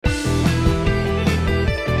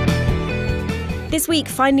This week,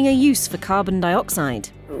 finding a use for carbon dioxide.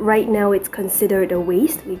 Right now it's considered a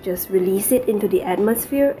waste. We just release it into the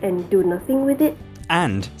atmosphere and do nothing with it.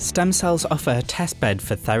 And stem cells offer a testbed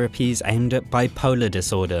for therapies aimed at bipolar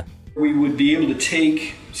disorder. We would be able to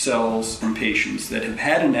take cells from patients that have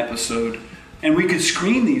had an episode, and we could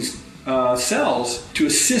screen these cells to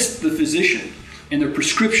assist the physician in their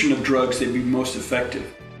prescription of drugs that would be most effective.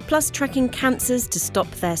 Plus tracking cancers to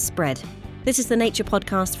stop their spread. This is the Nature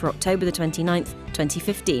Podcast for October the 29th,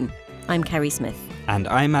 2015. I'm Kerry Smith. And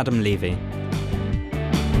I'm Adam Levy.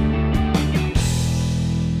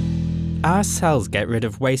 Our cells get rid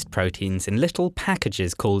of waste proteins in little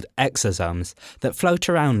packages called exosomes that float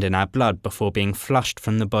around in our blood before being flushed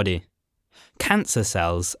from the body. Cancer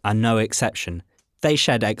cells are no exception. They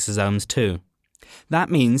shed exosomes too. That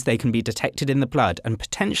means they can be detected in the blood and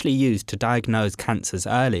potentially used to diagnose cancers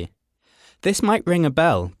early. This might ring a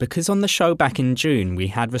bell because on the show back in June we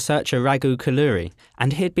had researcher Raghu Kalluri,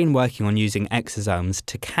 and he'd been working on using exosomes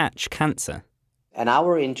to catch cancer. And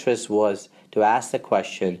our interest was to ask the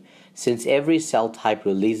question, since every cell type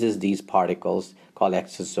releases these particles called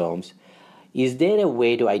exosomes, is there a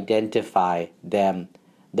way to identify them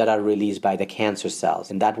that are released by the cancer cells?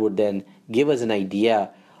 And that would then give us an idea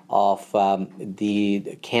of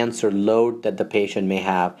the cancer load that the patient may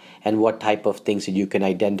have and what type of things that you can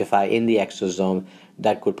identify in the exosome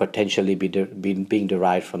that could potentially be being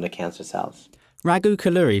derived from the cancer cells. Raghu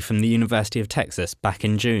Kalluri from the University of Texas back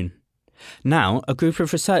in June. Now, a group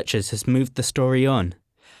of researchers has moved the story on.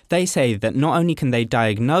 They say that not only can they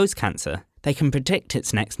diagnose cancer, they can predict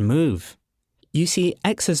its next move. You see,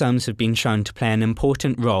 exosomes have been shown to play an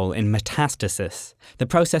important role in metastasis, the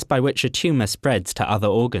process by which a tumour spreads to other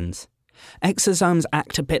organs. Exosomes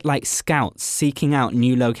act a bit like scouts seeking out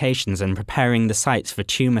new locations and preparing the sites for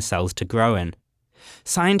tumour cells to grow in.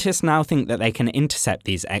 Scientists now think that they can intercept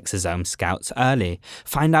these exosome scouts early,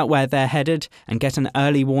 find out where they're headed, and get an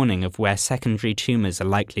early warning of where secondary tumours are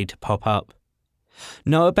likely to pop up.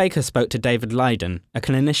 Noah Baker spoke to David Lydon, a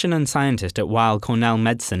clinician and scientist at Weill Cornell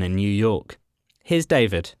Medicine in New York. Here's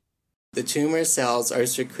David. The tumor cells are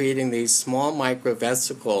secreting these small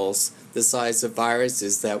microvesicles the size of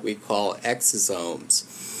viruses that we call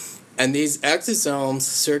exosomes. And these exosomes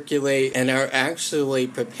circulate and are actually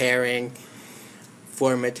preparing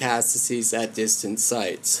for metastases at distant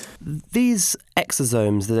sites. These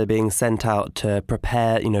exosomes that are being sent out to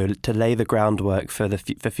prepare, to lay the groundwork for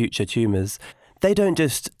future tumours, they don't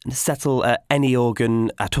just settle at any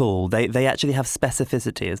organ at all. They actually have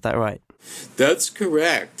specificity, is that right? That's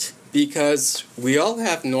correct, because we all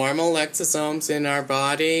have normal exosomes in our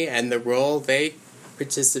body, and the role they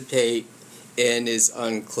participate in is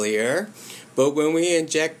unclear. But when we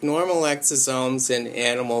inject normal exosomes in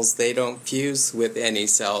animals, they don't fuse with any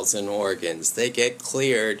cells and organs. They get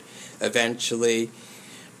cleared eventually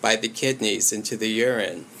by the kidneys into the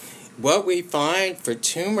urine. What we find for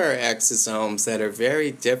tumor exosomes that are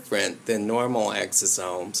very different than normal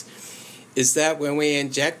exosomes is that when we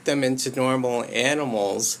inject them into normal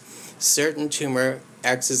animals, certain tumor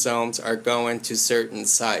exosomes are going to certain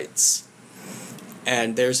sites.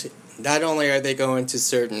 And not only are they going to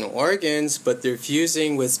certain organs, but they're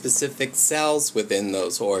fusing with specific cells within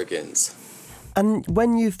those organs. And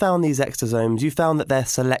when you found these exosomes, you found that they're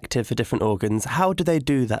selective for different organs. How do they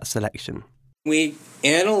do that selection? We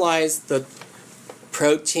analyzed the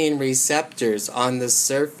protein receptors on the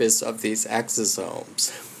surface of these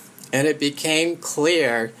exosomes, and it became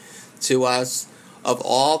clear to us of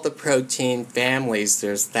all the protein families,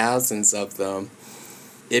 there's thousands of them,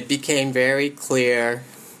 it became very clear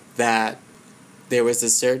that there was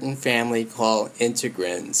a certain family called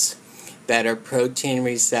integrins that are protein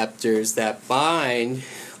receptors that bind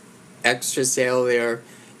extracellular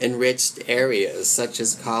enriched areas such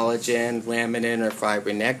as collagen, laminin, or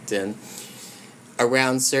fibronectin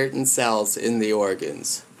around certain cells in the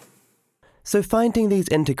organs. So finding these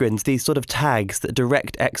integrins, these sort of tags that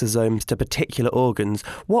direct exosomes to particular organs,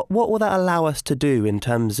 what will that allow us to do in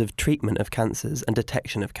terms of treatment of cancers and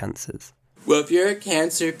detection of cancers? Well, if you're a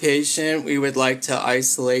cancer patient, we would like to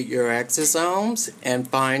isolate your exosomes and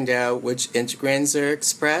find out which integrins are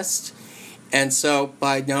expressed. And so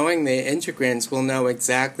by knowing the integrins, we'll know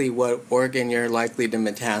exactly what organ you're likely to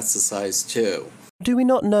metastasize to. Do we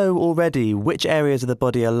not know already which areas of the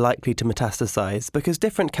body are likely to metastasize? Because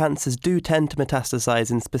different cancers do tend to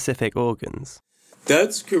metastasize in specific organs.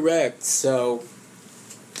 That's correct. So,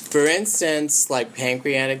 for instance, like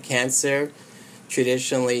pancreatic cancer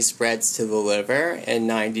traditionally spreads to the liver in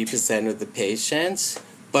 90% of the patients.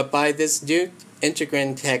 But by this new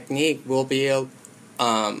integrin technique, we'll be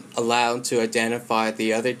allowed to identify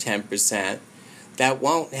the other 10%, that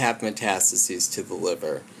won't have metastases to the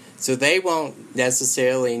liver. So they won't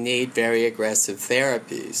necessarily need very aggressive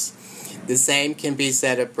therapies. The same can be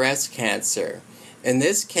said of breast cancer. In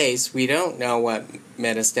this case, we don't know what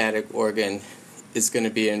metastatic organ is going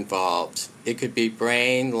to be involved. It could be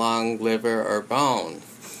brain, lung, liver, or bone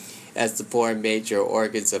as the four major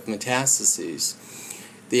organs of metastases.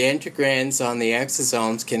 The integrins on the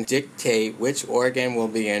exosomes can dictate which organ will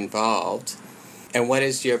be involved and what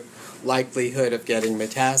is your likelihood of getting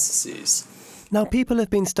metastases. Now, people have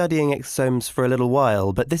been studying exosomes for a little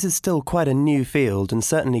while, but this is still quite a new field and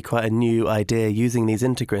certainly quite a new idea using these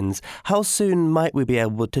integrins. How soon might we be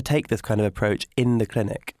able to take this kind of approach in the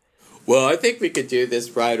clinic? Well, I think we could do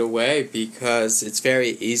this right away because it's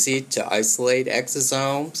very easy to isolate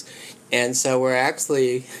exosomes. And so we're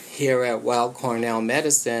actually here at Weill Cornell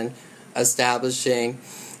Medicine establishing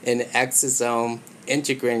an exosome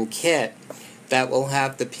integrin kit that will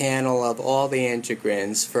have the panel of all the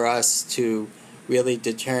integrins for us to really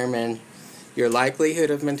determine your likelihood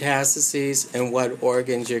of metastases and what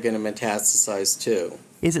organs you're going to metastasize to.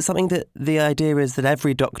 Is it something that the idea is that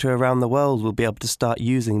every doctor around the world will be able to start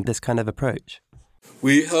using this kind of approach?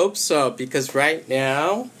 We hope so, because right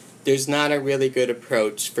now there's not a really good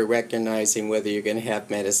approach for recognizing whether you're going to have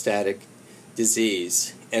metastatic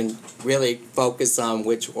disease and really focus on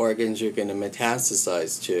which organs you're going to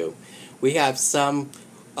metastasize to. We have some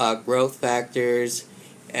growth factors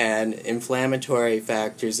and inflammatory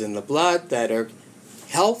factors in the blood that are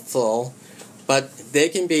helpful, but they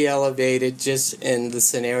can be elevated just in the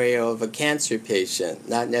scenario of a cancer patient,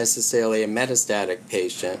 not necessarily a metastatic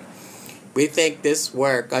patient. We think this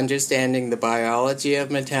work, understanding the biology of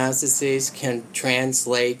metastases, can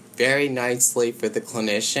translate very nicely for the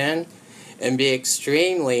clinician and be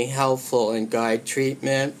extremely helpful in guide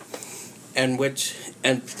treatment and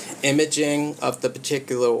imaging of the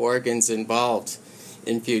particular organs involved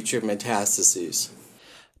in future metastases.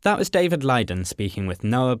 That was David Lydon speaking with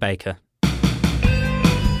Noah Baker.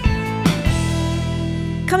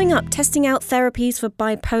 Coming up, testing out therapies for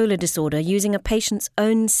bipolar disorder using a patient's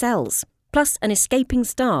own cells. Plus, an escaping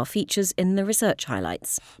star features in the research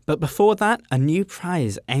highlights. But before that, a new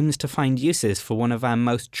prize aims to find uses for one of our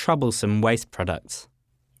most troublesome waste products.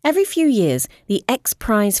 Every few years, the X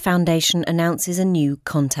Prize Foundation announces a new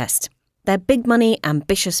contest. They're big money,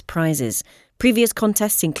 ambitious prizes. Previous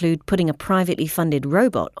contests include putting a privately funded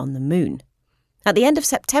robot on the moon. At the end of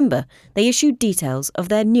September, they issued details of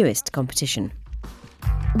their newest competition.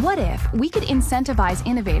 What if we could incentivize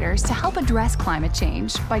innovators to help address climate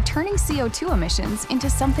change by turning CO2 emissions into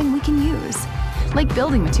something we can use, like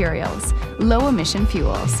building materials, low-emission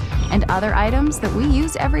fuels, and other items that we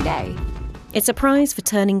use every day? It's a prize for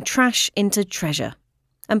turning trash into treasure.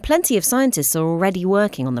 And plenty of scientists are already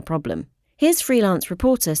working on the problem. Here's freelance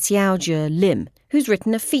reporter Xiaojie Lim, who's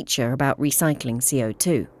written a feature about recycling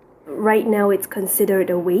CO2. Right now it's considered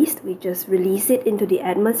a waste. We just release it into the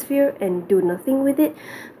atmosphere and do nothing with it.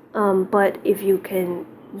 But if you can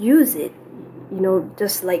use it,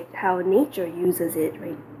 just like how nature uses it,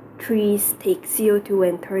 right? Trees take CO2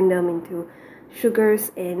 and turn them into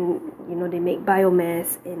sugars, and they make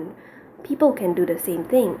biomass, and people can do the same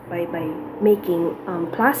thing by making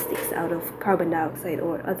plastics out of carbon dioxide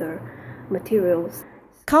or other materials.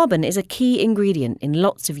 Carbon is a key ingredient in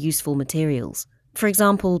lots of useful materials. For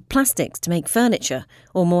example, plastics to make furniture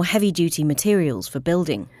or more heavy-duty materials for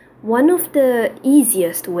building. One of the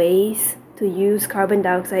easiest ways to use carbon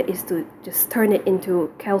dioxide is to just turn it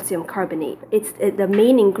into calcium carbonate. It's the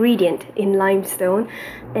main ingredient in limestone,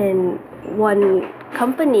 and one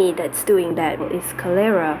company that's doing that is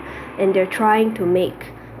Calera, and they're trying to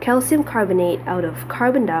make calcium carbonate out of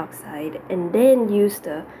carbon dioxide and then use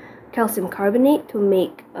the calcium carbonate to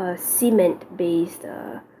make a cement-based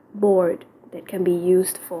board that can be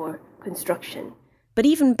used for construction. But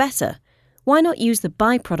even better, why not use the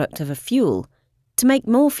byproduct of a fuel to make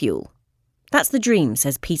more fuel? That's the dream,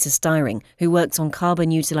 says Peter Styring, who works on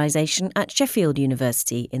carbon utilisation at Sheffield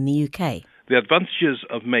University in the UK. The advantages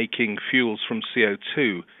of making fuels from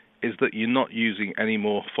CO2 is that you're not using any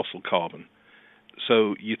more fossil carbon.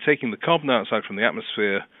 So you're taking the carbon dioxide from the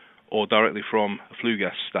atmosphere or directly from a flue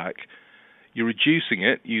gas stack, you're reducing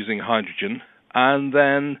it using hydrogen, and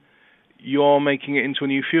then you're making it into a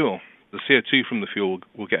new fuel. The CO2 from the fuel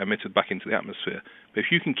will get emitted back into the atmosphere. But if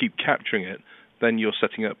you can keep capturing it, then you're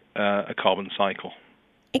setting up a carbon cycle.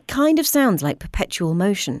 It kind of sounds like perpetual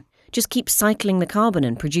motion. Just keep cycling the carbon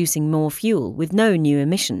and producing more fuel with no new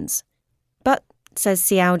emissions. But, says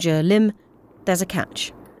Xiaojie Lim, there's a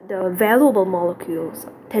catch. The valuable molecules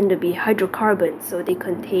tend to be hydrocarbons, so they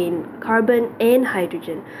contain carbon and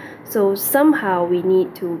hydrogen. So somehow we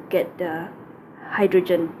need to get the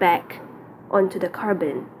hydrogen back onto the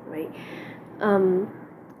carbon, right?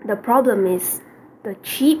 The problem is the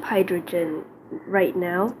cheap hydrogen right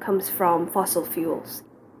now comes from fossil fuels.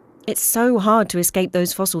 It's so hard to escape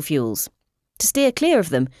those fossil fuels. To steer clear of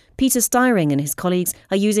them, Peter Styring and his colleagues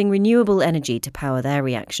are using renewable energy to power their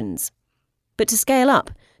reactions. But to scale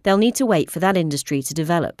up, they'll need to wait for that industry to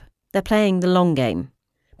develop. They're playing the long game.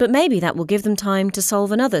 But maybe that will give them time to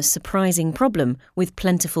solve another surprising problem with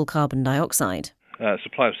plentiful carbon dioxide.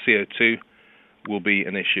 Supply of CO2 will be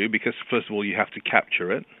an issue because, first of all, you have to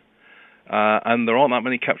capture it. And there aren't that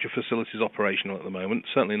many capture facilities operational at the moment,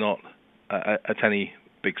 certainly not at any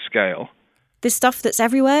big scale. This stuff that's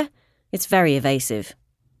everywhere, it's very evasive.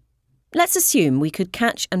 Let's assume we could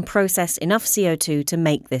catch and process enough CO2 to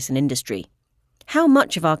make this an industry. How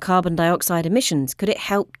much of our carbon dioxide emissions could it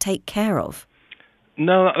help take care of?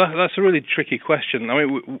 No, that's a really tricky question. I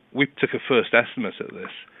mean, we took a first estimate at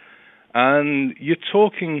this, and you're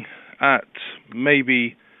talking at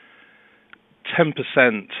maybe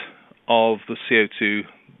 10% of the CO2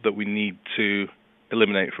 that we need to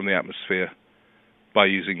eliminate from the atmosphere by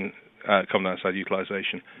using carbon dioxide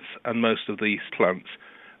utilization. And most of these plants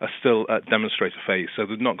are still at demonstrator phase, so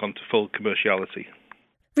they've not gone to full commerciality.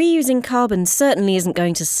 Reusing carbon certainly isn't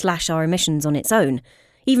going to slash our emissions on its own.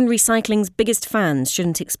 Even recycling's biggest fans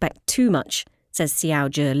shouldn't expect too much, says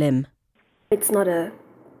Xiao-Zhe Lim. It's not a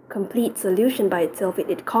complete solution by itself,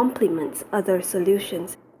 it complements other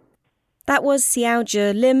solutions. That was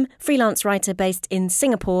Xiao-Zhe Lim, freelance writer based in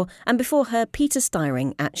Singapore, and before her, Peter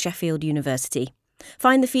Styring at Sheffield University.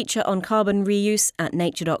 Find the feature on carbon reuse at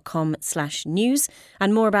nature.com/news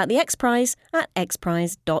and more about the X Prize at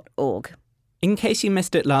xprize.org. In case you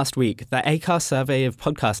missed it last week, the ACAST survey of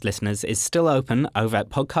podcast listeners is still open over at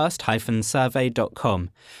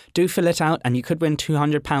podcast-survey.com. Do fill it out and you could win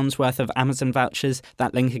 £200 worth of Amazon vouchers.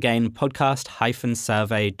 That link again,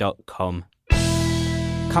 podcast-survey.com.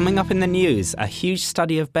 Coming up in the news, a huge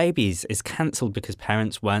study of babies is cancelled because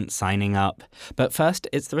parents weren't signing up. But first,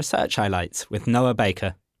 it's the research highlights with Noah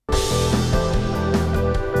Baker.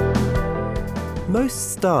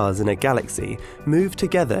 Most stars in a galaxy move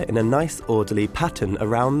together in a nice orderly pattern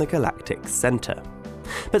around the galactic centre.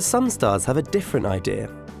 But some stars have a different idea,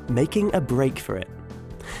 making a break for it.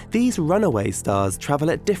 These runaway stars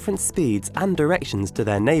travel at different speeds and directions to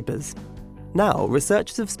their neighbours. Now,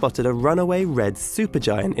 researchers have spotted a runaway red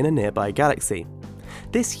supergiant in a nearby galaxy.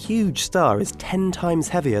 This huge star is 10 times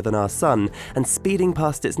heavier than our Sun and speeding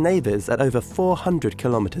past its neighbours at over 400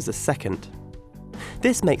 kilometres a second.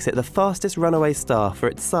 This makes it the fastest runaway star for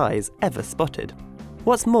its size ever spotted.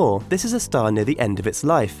 What's more, this is a star near the end of its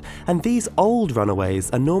life, and these old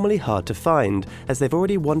runaways are normally hard to find as they've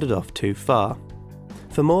already wandered off too far.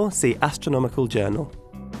 For more, see Astronomical Journal.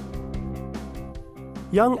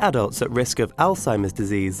 Young adults at risk of Alzheimer's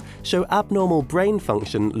disease show abnormal brain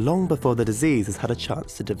function long before the disease has had a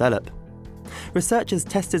chance to develop. Researchers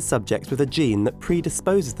tested subjects with a gene that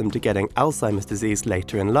predisposes them to getting Alzheimer's disease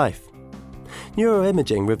later in life.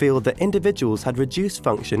 Neuroimaging revealed that individuals had reduced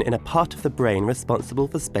function in a part of the brain responsible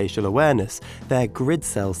for spatial awareness, their grid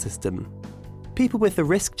cell system. People with the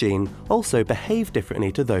risk gene also behave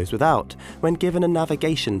differently to those without when given a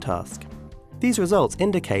navigation task. These results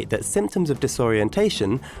indicate that symptoms of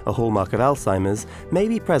disorientation, a hallmark of Alzheimer's, may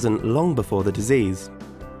be present long before the disease.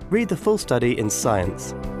 Read the full study in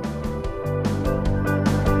Science.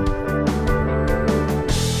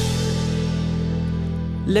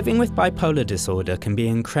 Living with bipolar disorder can be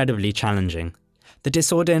incredibly challenging. The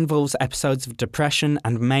disorder involves episodes of depression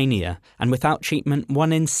and mania, and without treatment,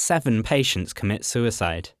 1 in 7 patients commit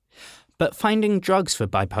suicide. But finding drugs for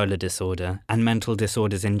bipolar disorder, and mental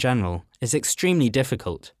disorders in general, is extremely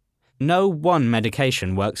difficult. No one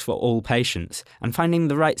medication works for all patients, and finding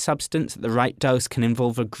the right substance at the right dose can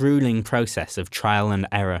involve a grueling process of trial and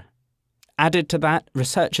error. Added to that,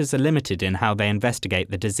 researchers are limited in how they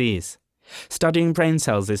investigate the disease. Studying brain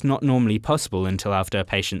cells is not normally possible until after a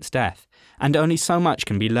patient's death, and only so much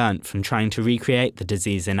can be learnt from trying to recreate the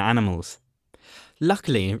disease in animals.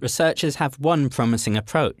 Luckily, researchers have one promising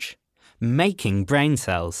approach: making brain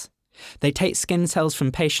cells. They take skin cells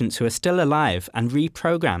from patients who are still alive and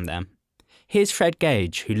reprogram them. Here's Fred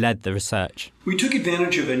Gage, who led the research. We took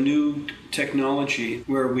advantage of a new technology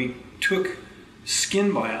where we took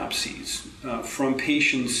skin biopsies from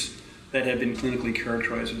patients that had been clinically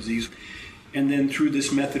characterized with disease, and then through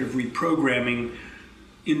this method of reprogramming,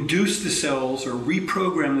 induce the cells or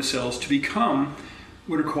reprogram the cells to become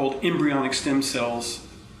what are called embryonic stem cells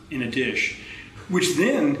in a dish, which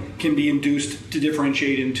then can be induced to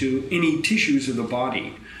differentiate into any tissues of the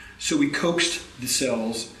body. So we coaxed the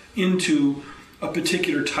cells into a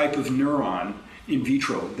particular type of neuron, in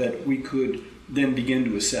vitro that we could then begin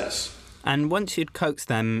to assess. And once you'd coaxed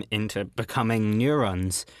them into becoming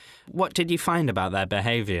neurons, what did you find about their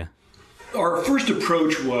behavior? Our first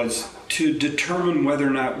approach was to determine whether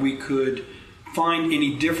or not we could find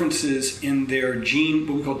any differences in their gene,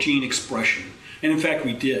 what we call gene expression. And in fact,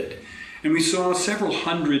 we did. And we saw several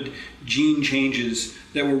hundred gene changes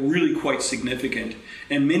that were really quite significant.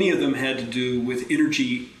 And many of them had to do with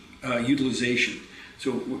energy utilization.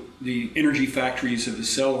 So the energy factories of the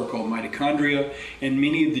cell were called mitochondria, and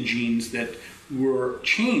many of the genes that were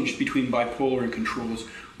changed between bipolar and controls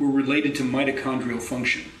were related to mitochondrial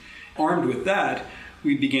function. Armed with that,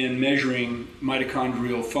 we began measuring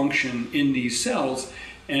mitochondrial function in these cells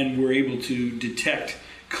and were able to detect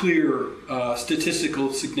clear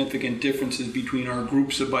statistical significant differences between our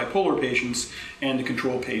groups of bipolar patients and the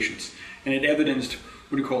control patients. And it evidenced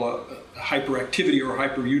what we call a hyperactivity or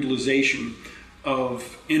hyperutilization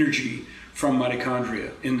of energy from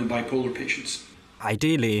mitochondria in the bipolar patients.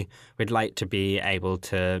 Ideally, we'd like to be able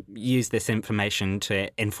to use this information to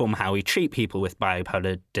inform how we treat people with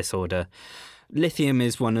bipolar disorder. Lithium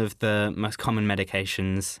is one of the most common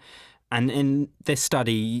medications, and in this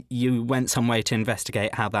study, you went some way to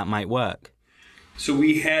investigate how that might work. So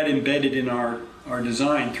we had embedded in our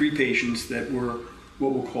design 3 patients that were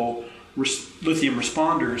what we'll call lithium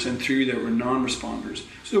responders and 3 that were non-responders.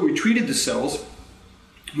 So we treated the cells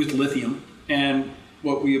with lithium, and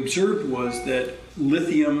what we observed was that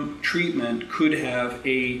lithium treatment could have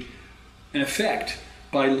an effect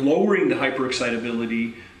by lowering the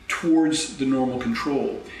hyperexcitability towards the normal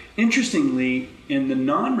control. Interestingly, in the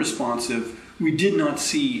non-responsive, we did not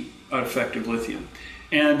see an effect of lithium.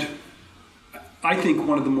 And I think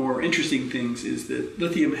one of the more interesting things is that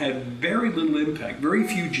lithium had very little impact. Very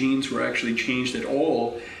few genes were actually changed at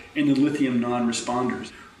all in the lithium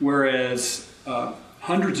non-responders, whereas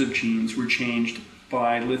hundreds of genes were changed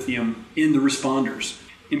by lithium in the responders.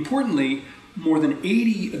 Importantly, more than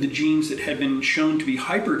 80 of the genes that had been shown to be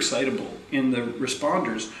hyperexcitable in the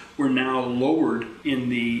responders were now lowered in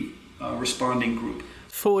the responding group.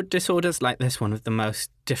 For disorders like this, one of the most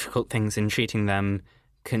difficult things in treating them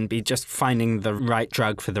can be just finding the right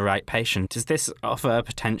drug for the right patient. Does this offer a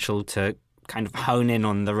potential to kind of hone in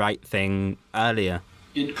on the right thing earlier?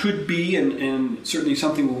 It could be, and certainly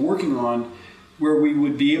something we're working on, where we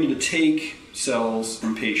would be able to take cells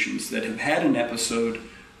from patients that have had an episode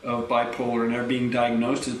of bipolar and are being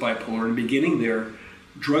diagnosed as bipolar and beginning their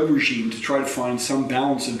drug regime to try to find some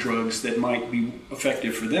balance of drugs that might be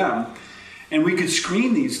effective for them. And we could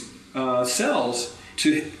screen these cells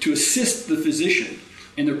to assist the physician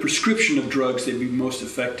in their prescription of drugs that would be most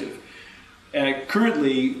effective.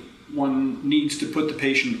 Currently, one needs to put the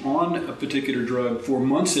patient on a particular drug for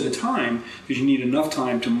months at a time because you need enough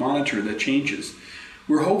time to monitor the changes.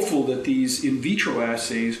 We're hopeful that these in vitro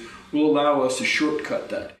assays will allow us to shortcut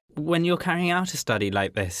that. When you're carrying out a study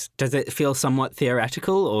like this, does it feel somewhat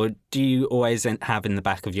theoretical, or do you always have in the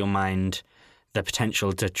back of your mind the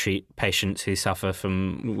potential to treat patients who suffer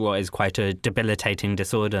from what is quite a debilitating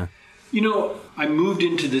disorder? You know, I moved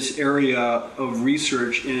into this area of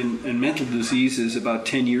research in mental diseases about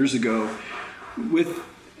 10 years with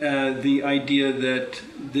the idea that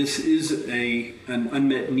this is an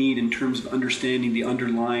unmet need in terms of understanding the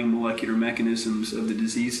underlying molecular mechanisms of the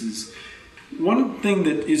diseases. One thing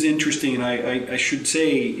that is interesting, and I should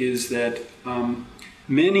say, is that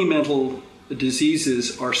many mental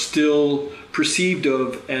diseases are still perceived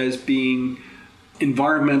of as being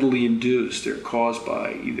environmentally induced. They're caused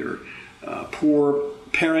by either poor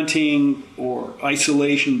parenting or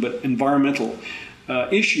isolation, but environmental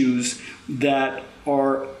issues that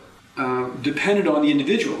are dependent on the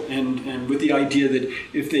individual, and with the idea that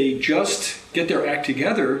if they just get their act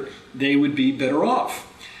together, they would be better off.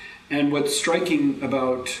 And what's striking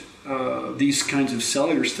about these kinds of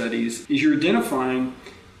cellular studies is you're identifying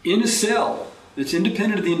in a cell that's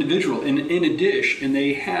independent of the individual in a dish, and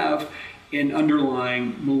they have an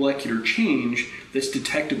underlying molecular change that's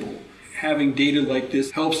detectable. Having data like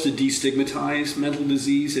this helps to destigmatize mental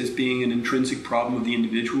disease as being an intrinsic problem of the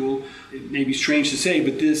individual. It may be strange to say,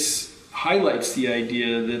 but this highlights the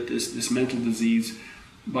idea that this mental disease,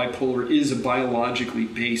 bipolar, is a biologically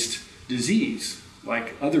based disease,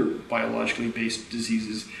 like other biologically based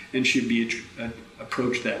diseases, and should be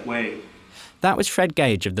approached that way. That was Fred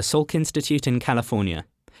Gage of the Salk Institute in California.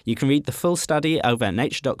 You can read the full study over at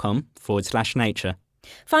nature.com/nature.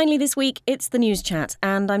 Finally this week, it's the News Chat,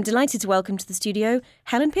 and I'm delighted to welcome to the studio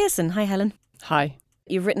Helen Pearson. Hi, Helen. Hi.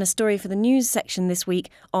 You've written a story for the news section this week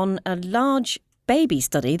on a large baby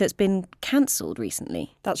study that's been cancelled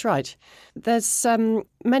recently. That's right. There's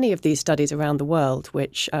many of these studies around the world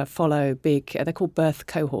which follow they're called birth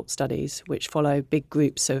cohort studies, which follow big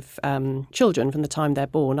groups of children from the time they're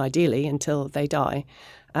born, ideally, until they die.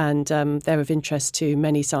 And they're of interest to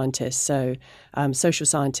many scientists, so social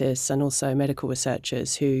scientists and also medical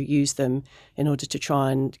researchers who use them in order to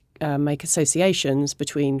try and make associations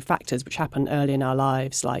between factors which happen early in our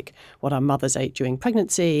lives, like what our mothers ate during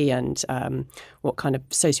pregnancy and what kind of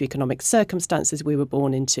socioeconomic circumstances we were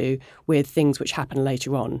born into, with things which happen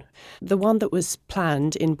later on. The one that was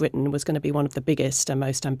planned in Britain was going to be one of the biggest and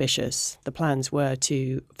most ambitious. The plans were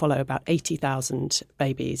to follow about 80,000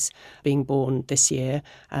 babies being born this year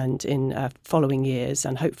and in following years,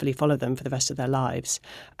 and hopefully follow them for the rest of their lives.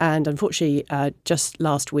 And unfortunately, just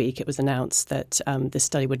last week it was announced that this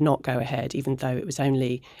study would not go ahead, even though it was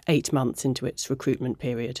only 8 months into its recruitment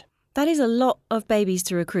period. That is a lot of babies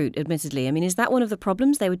to recruit, admittedly. I mean, is that one of the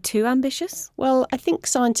problems? They were too ambitious? Well, I think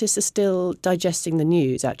scientists are still digesting the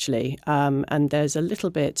news, actually. And there's a little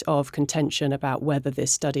bit of contention about whether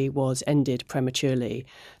this study was ended prematurely.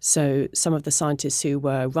 So some of the scientists who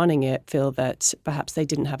were running it feel that perhaps they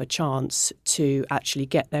didn't have a chance to actually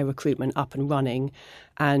get their recruitment up and running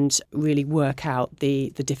and really work out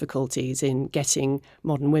the difficulties in getting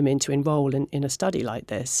modern women to enrol in a study like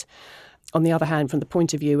this. On the other hand, from the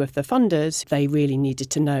point of view of the funders, they really needed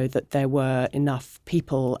to know that there were enough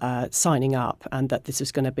people signing up and that this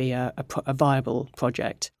was going to be a viable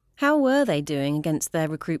project. How were they doing against their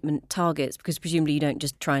recruitment targets? Because presumably you don't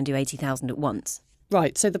just try and do 80,000 at once.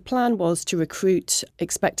 Right, so the plan was to recruit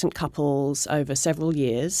expectant couples over several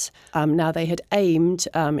years. Now, they had aimed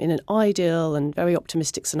in an ideal and very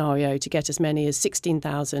optimistic scenario to get as many as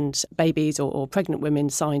 16,000 babies or pregnant women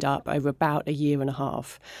signed up over about a year and a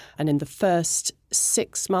half. And in the first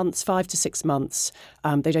 6 months, 5 to 6 months,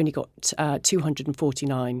 they'd only got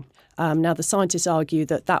 249. Now, the scientists argue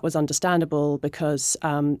that was understandable because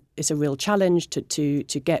it's a real challenge to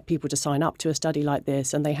get people to sign up to a study like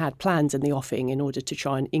this, and they had plans in the offing in order to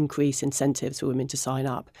try and increase incentives for women to sign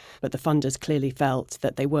up. But the funders clearly felt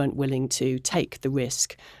that they weren't willing to take the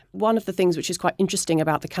risk. One of the things which is quite interesting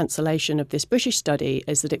about the cancellation of this British study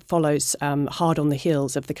is that it follows hard on the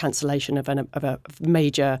heels of the cancellation of a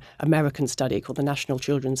major American study called the National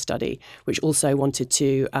Children's Study, which also wanted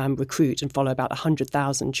to recruit and follow about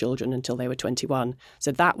 100,000 children until they were 21.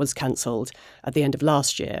 So that was cancelled at the end of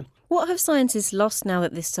last year. What have scientists lost now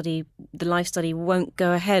that this study, the LIFE study, won't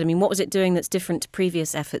go ahead? I mean, what was it doing that's different to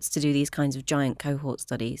previous efforts to do these kinds of giant cohort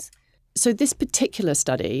studies? So this particular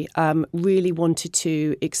study really wanted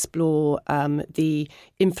to explore the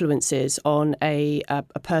influences on a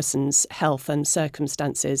person's health and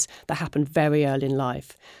circumstances that happened very early in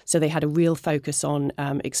life. So they had a real focus on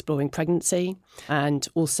exploring pregnancy, and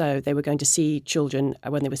also they were going to see children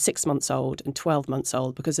when they were 6 months old and 12 months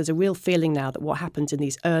old, because there's a real feeling now that what happens in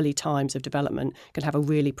these early times of development can have a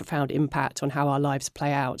really profound impact on how our lives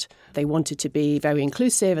play out. They wanted to be very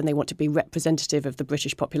inclusive, and they want to be representative of the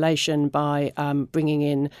British population by bringing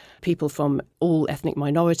in people from all ethnic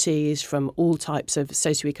minorities, from all types of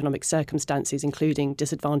socioeconomic circumstances, including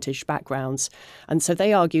disadvantaged backgrounds. And so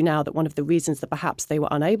they argue now that one of the reasons that perhaps they were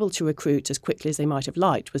unable to recruit as quickly as they might have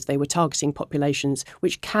liked was they were targeting populations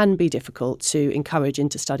which can be difficult to encourage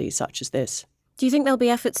into studies such as this. Do you think there'll be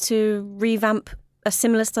efforts to revamp a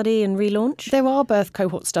similar study and relaunch? There are birth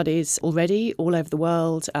cohort studies already all over the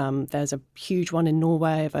world. There's a huge one in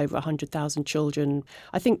Norway of over 100,000 children.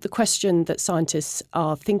 I think the question that scientists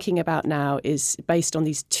are thinking about now is, based on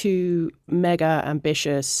these two mega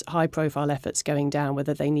ambitious, high-profile efforts going down,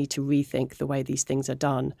 whether they need to rethink the way these things are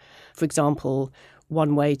done. For example,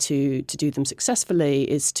 one way to do them successfully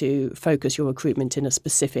is to focus your recruitment in a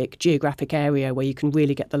specific geographic area where you can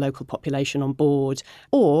really get the local population on board.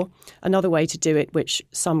 Or another way to do it, which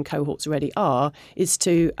some cohorts already are, is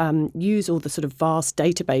to use all the sort of vast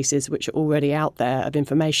databases which are already out there of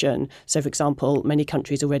information. So, for example, many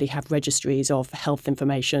countries already have registries of health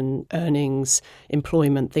information, earnings,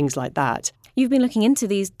 employment, things like that. You've been looking into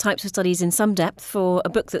these types of studies in some depth for a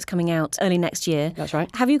book that's coming out early next year. That's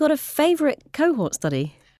right. Have you got a favourite cohort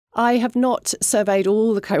study? I have not surveyed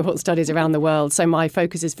all the cohort studies around the world, so my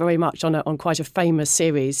focus is very much on quite a famous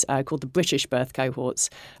series called the British birth cohorts,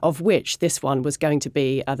 of which this one was going to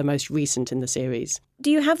be the most recent in the series.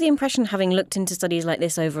 Do you have the impression, having looked into studies like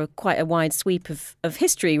this over quite a wide sweep of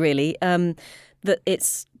history, really, that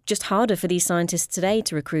it's just harder for these scientists today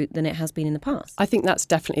to recruit than it has been in the past? I think that's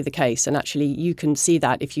definitely the case. And actually, you can see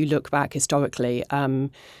that if you look back historically. In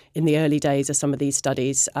the early days of some of these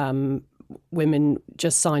studies, women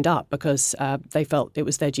just signed up because they felt it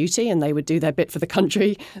was their duty and they would do their bit for the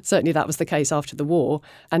country. Certainly that was the case after the war.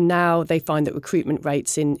 And now they find that recruitment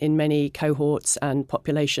rates in many cohorts and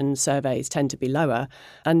population surveys tend to be lower.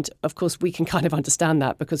 And of course, we can kind of understand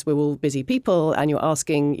that because we're all busy people and you're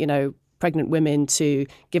asking, pregnant women to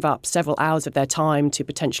give up several hours of their time to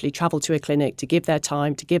potentially travel to a clinic, to give their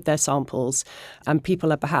time, to give their samples. And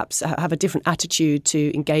people are perhaps have a different attitude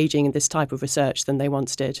to engaging in this type of research than they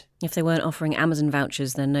once did. If they weren't offering Amazon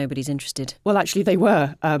vouchers, then nobody's interested. Well, actually, they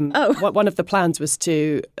were. One of the plans was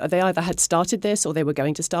they either had started this or they were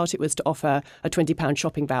going to start it, was to offer a £20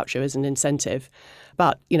 shopping voucher as an incentive.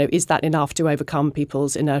 But, is that enough to overcome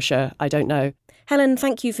people's inertia? I don't know. Helen,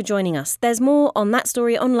 thank you for joining us. There's more on that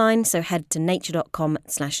story online, so head to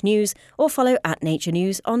nature.com/news or follow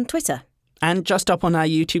 @NatureNews on Twitter. And just up on our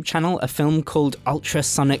YouTube channel, a film called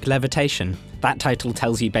Ultrasonic Levitation. That title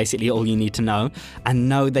tells you basically all you need to know. And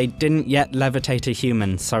no, they didn't yet levitate a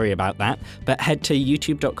human, sorry about that. But head to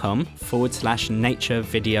youtube.com/nature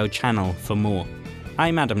video channel for more.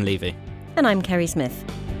 I'm Adam Levy. And I'm Kerry Smith.